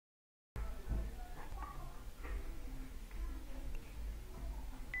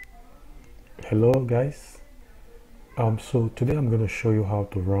Hello guys. So today I'm going to show you how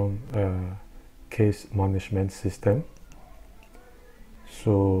to run a case management system.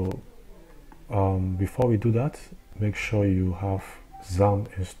 So before we do that, make sure you have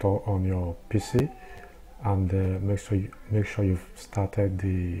XAMPP installed on your PC, and make sure you've started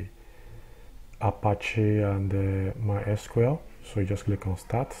the Apache and MySQL. So you just click on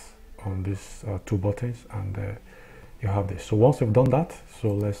Start on these two buttons, and you have this. So once you've done that,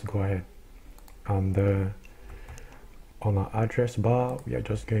 so let's go ahead, and on our address bar we are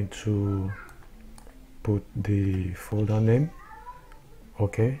just going to put the folder name.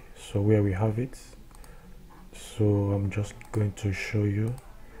 Okay, so where we have it, so I'm just going to show you,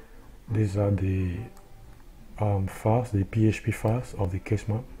 these are the files, the PHP files of the case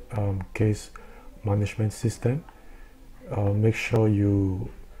management system. Make sure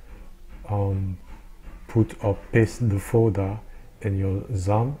you put or paste the folder in your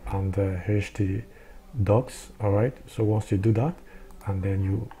XAMPP and HT docs. All right, so once you do that, and then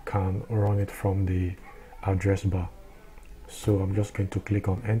you can run it from the address bar. So I'm just going to click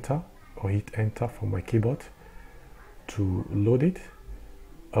on enter or hit enter from my keyboard to load it.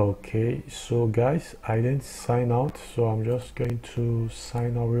 Okay, so guys, I didn't sign out, so I'm just going to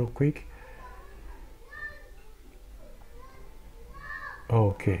sign out real quick.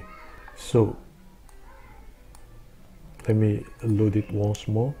 Okay, so let me load it once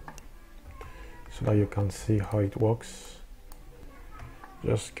more so that you can see how it works.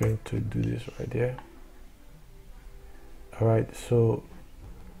 Just going to do this right there. All right, so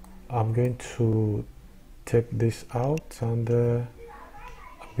I'm going to take this out, and I'm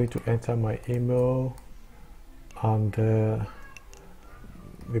going to enter my email and the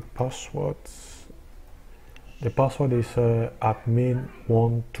password. The password is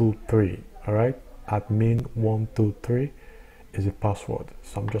admin123. all right, admin123 is the password.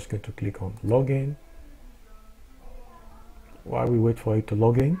 So I'm just going to click on login while we wait for it to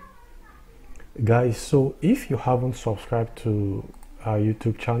log in. Guys, so if you haven't subscribed to our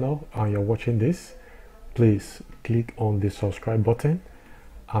YouTube channel and you're watching this, please click on the subscribe button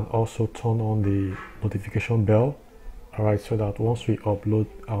and also turn on the notification bell, all right, so that once we upload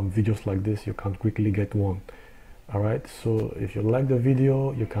videos like this, you can quickly get one. All right, so if you like the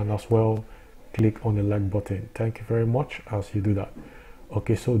video, you can as well click on the like button. Thank you very much as you do that.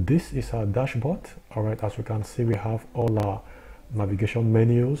 Okay, so this is our dashboard. All right, as you can see, we have all our navigation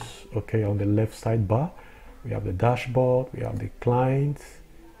menus. Okay, on the left side bar we have the dashboard, we have the client,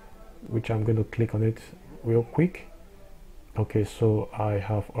 which I'm going to click on it real quick. Okay, so I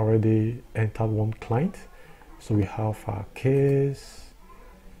have already entered one client, so we have our case,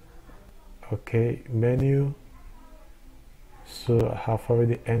 okay, menu. So I have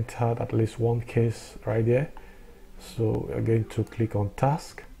already entered at least one case right there, so we're going to click on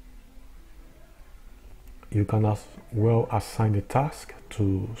task. You can as well assign the task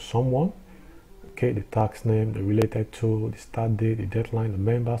to someone. Okay, the task name, the related to, the start date, the deadline, the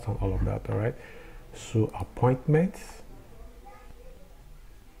members, and all of that. All right, so appointments.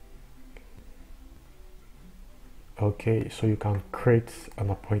 Okay, so you can create an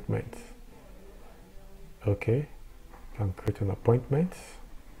appointment. Okay, you can create an appointment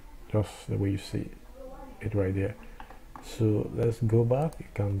just the way you see it right there. So let's go back. You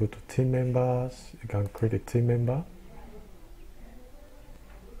can go to team members, you can create a team member.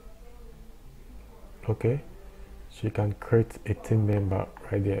 Okay, so you can create a team member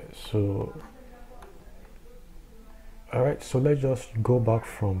right there. So all right, so let's just go back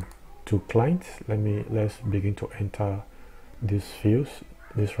to client. Let's begin to enter these fields,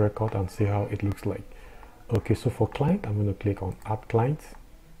 this record, and see how it looks like. Okay, so for client, I'm going to click on add client.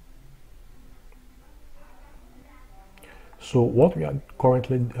 So what we are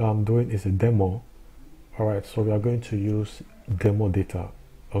currently doing is a demo. All right, so we are going to use demo data.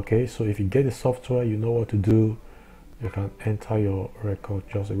 Okay, so if you get the software, you know what to do. You can enter your record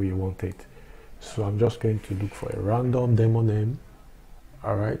just the way you want it. So I'm just going to look for a random demo name.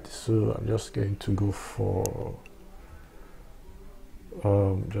 All right, so I'm just going to go for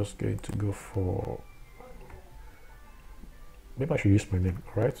maybe I should use my name.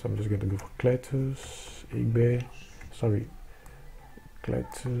 All right, so I'm just going to go for Cletus Igbe. Sorry,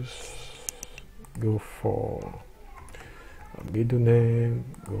 Cletus. Go for a middle name,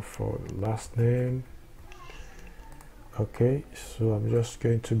 go for last name. Okay, so I'm just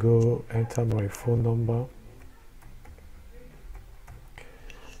going to go enter my phone number.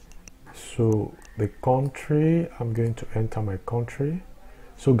 So the country, I'm going to enter my country.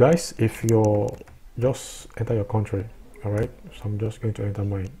 So guys, if you're just enter your country. All right, so I'm just going to enter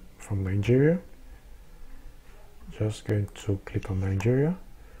mine from Nigeria. Just going to click on Nigeria.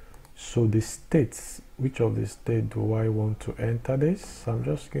 So the states, which of the state do I want to enter this? So I'm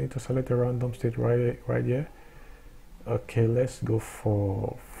just going to select a random state right here. Okay, let's go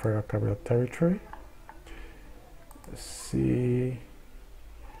for Federal Capital Territory. Let's see.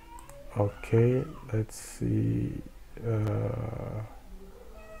 Okay, let's see.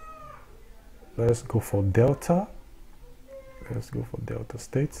 Let's go for Delta. Let's go for Delta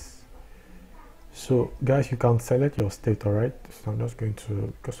states. So guys, you can select your state, all right? So I'm just going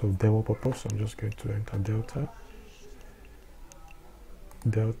to, because of demo purpose, I'm just going to enter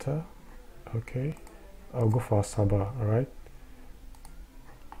Delta. Okay, I'll go for Asaba, all right?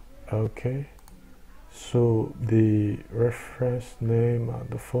 Okay, so the reference name and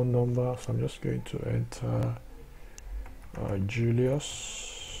the phone number, so I'm just going to enter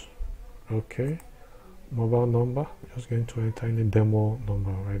Julius. Okay, mobile number, I'm just going to enter any demo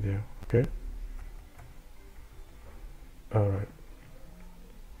number right there. Okay, all right.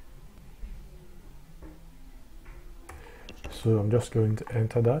 So I'm just going to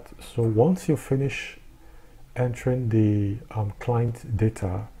enter that. So once you finish entering the client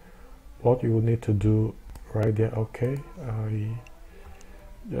data, what you will need to do right there. Okay, I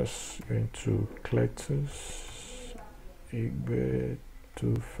just going to Cletus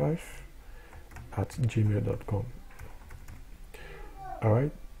igbe25@gmail.com. all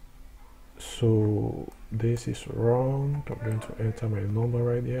right, so this is wrong. I'm going to enter my number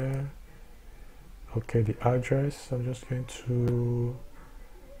right there. Okay, the address, I'm just going to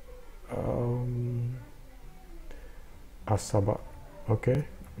Asaba. Okay,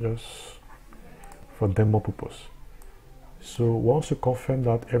 just for demo purpose. So once you confirm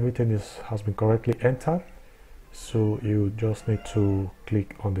that everything has been correctly entered, so you just need to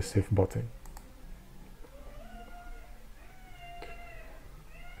click on the save button.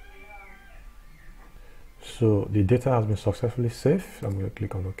 So the data has been successfully saved. I'm going to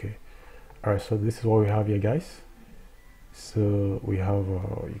click on OK. All right, so this is what we have here, guys. So we have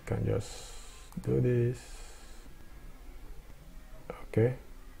you can just do this. Okay,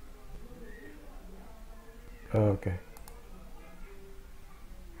 okay.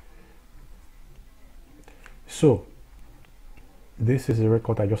 So this is the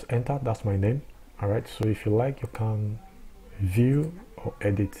record I just entered. That's my name. All right, so if you like, you can view or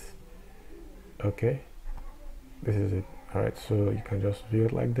edit. Okay, this is it. All right, so you can just view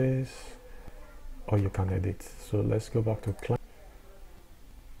it like this, or you can edit. So let's go back to client.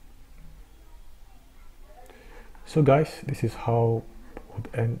 So guys, this is how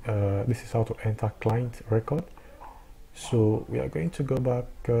to enter client record. So we are going to go back.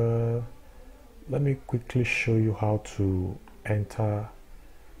 Let me quickly show you how to enter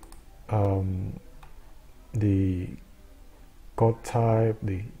the code type,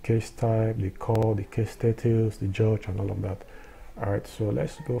 the case type, the call, the case status, the judge, and all of that. All right, so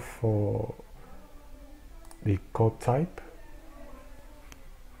let's go for the code type.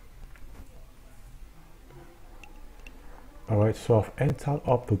 All right, so I've entered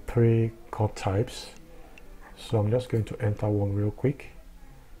up to 3 code types. So I'm just going to enter one real quick.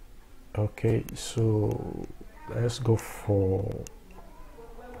 Okay, so let's go for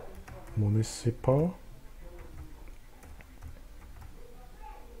municipal.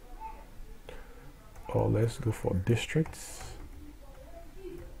 Or let's go for districts.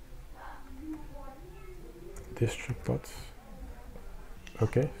 District dots.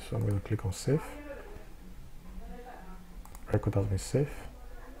 Okay, so I'm going to click on save. Record has been saved.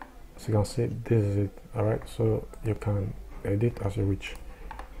 As you can see, this is it. All right, so you can edit as you wish.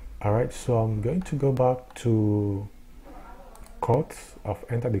 All right, so I'm going to go back to court. I've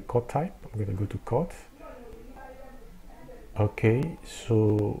entered the court type. I'm going to go to court. Okay,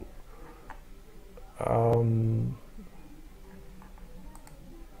 so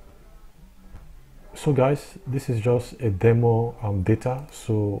so guys, this is just a demo data.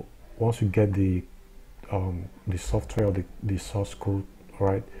 So once you get the software or the source code, all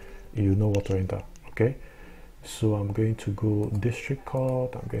right, you know what to enter. Okay, so I'm going to go district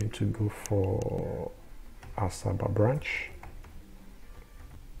court. I'm going to go for Asaba branch,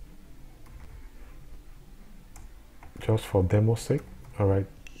 just for demo sake. All right,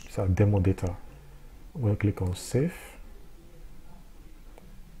 it's a demo data. We'll click on save.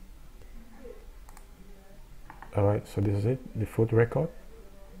 All right, so this is it, the full record.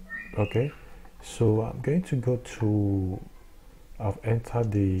 Okay, so I'm going to go to, I've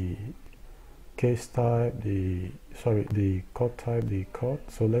entered the case type, the court type, the court.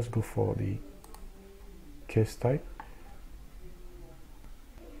 So let's go for the case type.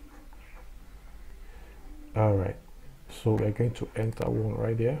 All right, so we're going to enter one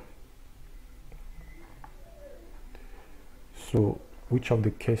right there. So which of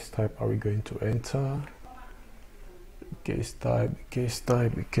the case type are we going to enter? Case type.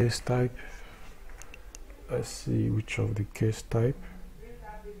 Let's see which of the case type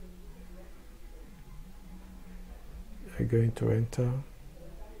we're going to enter. I'm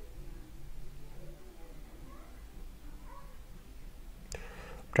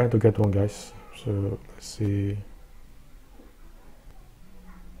trying to get one, guys. So let's see.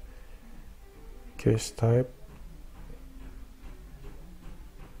 Case type.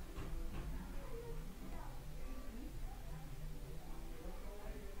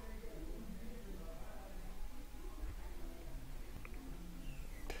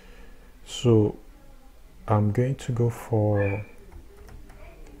 So I'm going to go for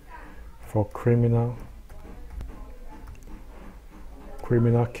criminal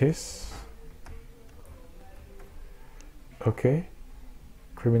case. Okay,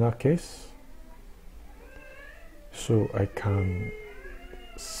 criminal case. So I can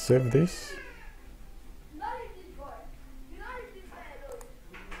save this.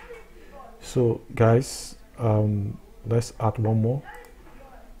 So guys, let's add one more.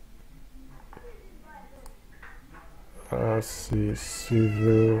 Let's see,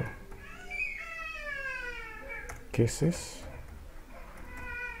 civil cases.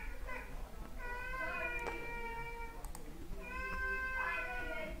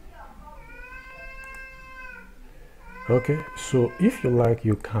 Okay, so if you like,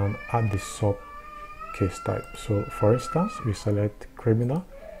 you can add the sub case type. So for instance, we select criminal.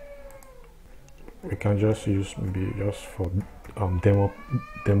 We can just use maybe just for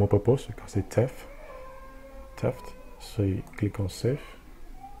demo purpose. You can say theft. So you click on save.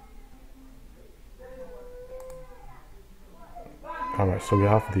 Alright, so we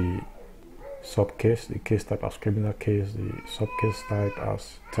have the sub case, the case type as criminal case, the sub case type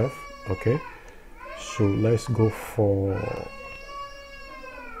as theft. Okay, so let's go for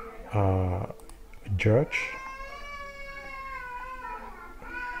judge.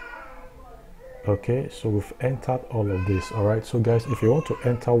 Okay, so we've entered all of this. All right, so guys, if you want to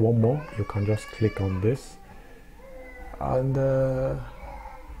enter one more, you can just click on this, and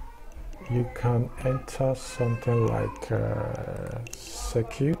you can enter something like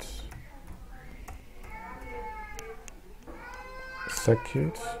circuit.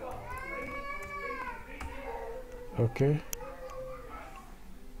 Okay,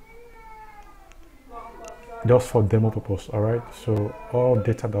 just for demo purpose. All right, so all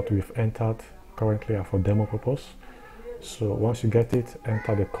data that we've entered currently are for demo purpose. So once you get it,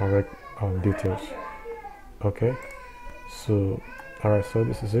 enter the correct details. Okay, so all right, so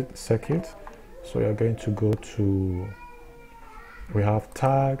this is it, circuit. So you're going to go to, we have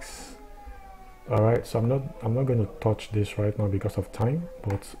tags. All right, so I'm not going to touch this right now because of time,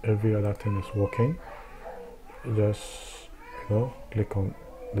 but every other thing is working. You just, you know, click on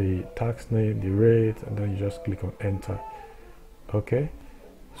the tax name, the rate, and then you just click on enter. Okay,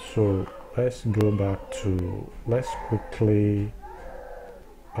 so let's go back to, let's quickly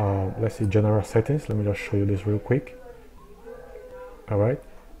let's see general settings. Let me just show you this real quick. All right,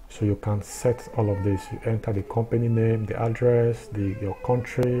 so you can set all of this. You enter the company name, the address, your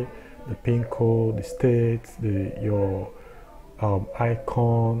country, the pin code, the state, your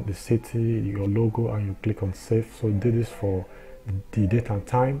icon, the city, your logo, and you click on save. So do this for the date and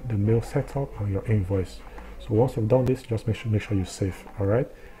time, the mail setup, and your invoice. So once you've done this, just make sure you save. All right,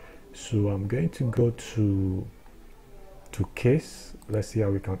 so I'm going to go to case. Let's see how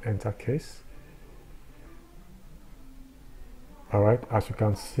we can enter case. All right, as you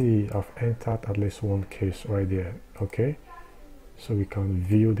can see, I've entered at least one case right there. Okay, so we can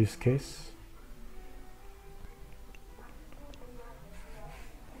view this case.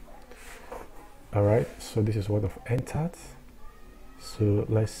 All right, so this is what I've entered. So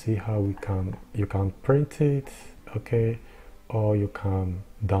let's see how you can print it, okay, or you can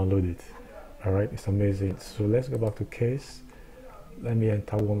download it. All right, it's amazing. So let's go back to case. Let me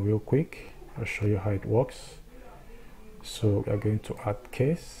enter one real quick. I'll show you how it works. So we are going to add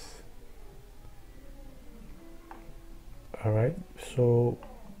case. All right, so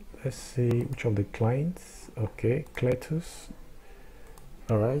let's see which of the clients. Okay, Cletus.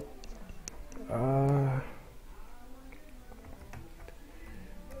 All right,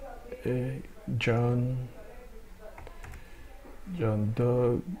 John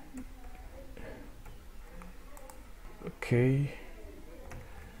Doe. Okay,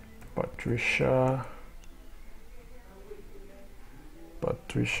 Patricia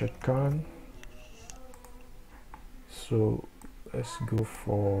Khan. So let's go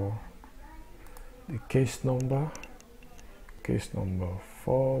for the case number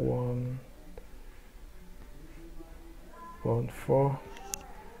 41. 1 4.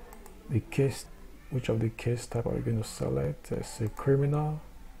 The case, which of the case type are we going to select? Let's say criminal.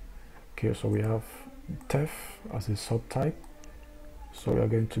 Okay, so we have theft as a subtype, so we are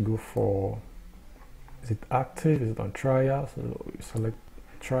going to go for, is it active, is it on trial? So we select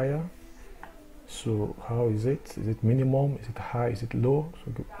trial. So how is it minimum, is it high, is it low?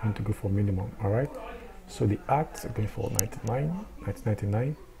 So we're going to go for minimum. All right, so the act is going for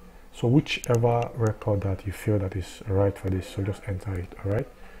 1999. So whichever record that you feel that is right for this, so just enter it. All right,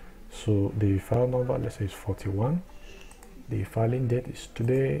 so the file number, let's say, is 41. The filing date is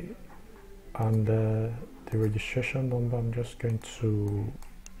today, and the registration number, I'm just going to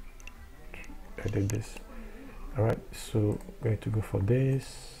edit this. All right, so I'm going to go for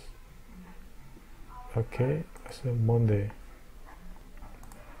this. Okay, so Monday.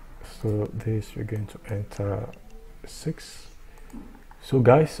 So this, we're going to enter 6. So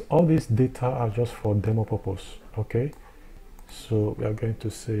guys, all these data are just for demo purpose. Okay, so we are going to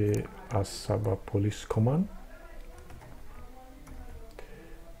say as server police command.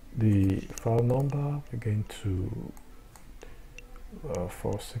 The file number, we're going to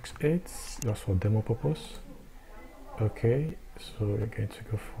 468, just for demo purpose. Okay, so we're going to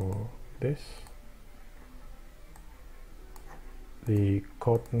go for this. The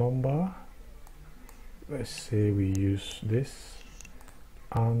court number, let's say we use this.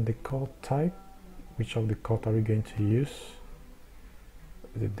 And the court type, which of the court are we going to use?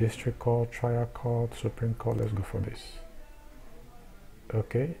 The district court, trial court, supreme court. Let's go for this.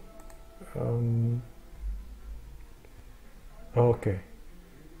 Okay. Okay.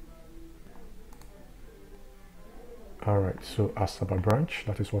 All right, so as server branch,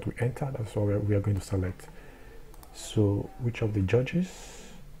 that is what we enter, that's what we are going to select. So which of the judges?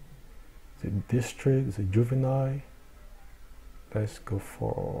 The district, the juvenile. Let's go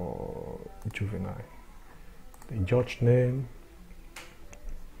for juvenile. The judge name,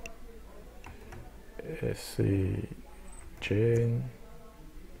 let's see, Jane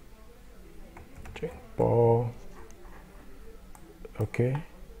Paul. Okay,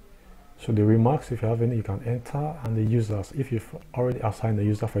 so the remarks, if you have any, you can enter, and the users, if you've already assigned the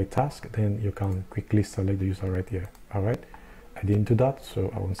user for a task, then you can quickly select the user right here. All right, I didn't do that, so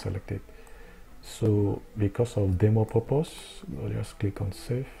I won't select it. So because of demo purpose, I'll just click on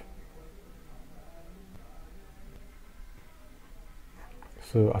save.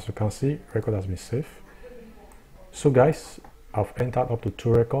 So as you can see, record has been saved. So guys, I've entered up to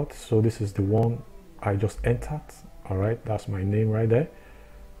 2 records. So this is the one I just entered. All right, that's my name right there.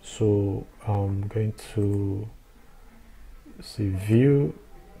 So I'm going to see view.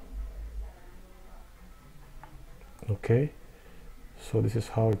 Okay, so this is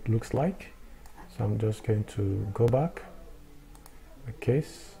how it looks like. So I'm just going to go back the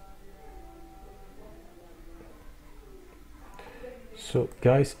case. So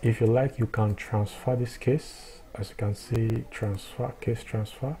guys, if you like, you can transfer this case. As you can see, transfer, case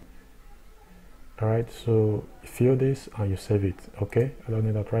transfer. All right, so you fill this and you save it. Okay, I don't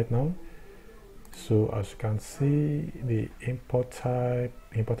need that right now. So as you can see, the import type,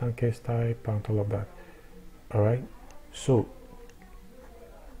 important case type, and all of that. All right, so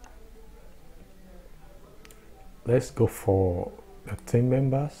let's go for the team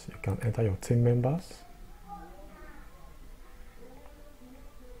members. You can enter your team members.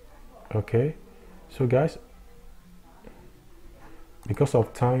 Okay, so guys, because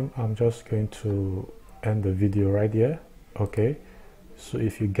of time, I'm just going to end the video right here. Okay, so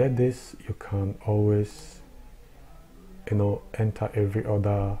if you get this, you can always, enter every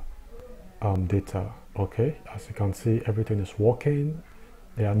other data. Okay, as you can see, everything is working.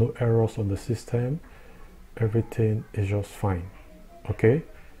 There are no errors on the system. Everything is just fine. Okay,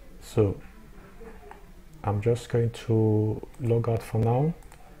 so I'm just going to log out for now.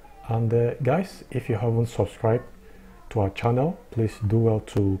 And guys, if you haven't subscribed to our channel, please do well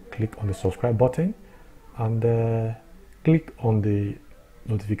to click on the subscribe button and click on the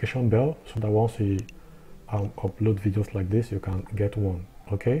notification bell, so that once we upload videos like this, you can get one.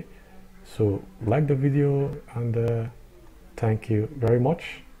 Okay, so like the video, and thank you very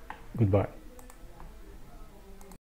much. Goodbye.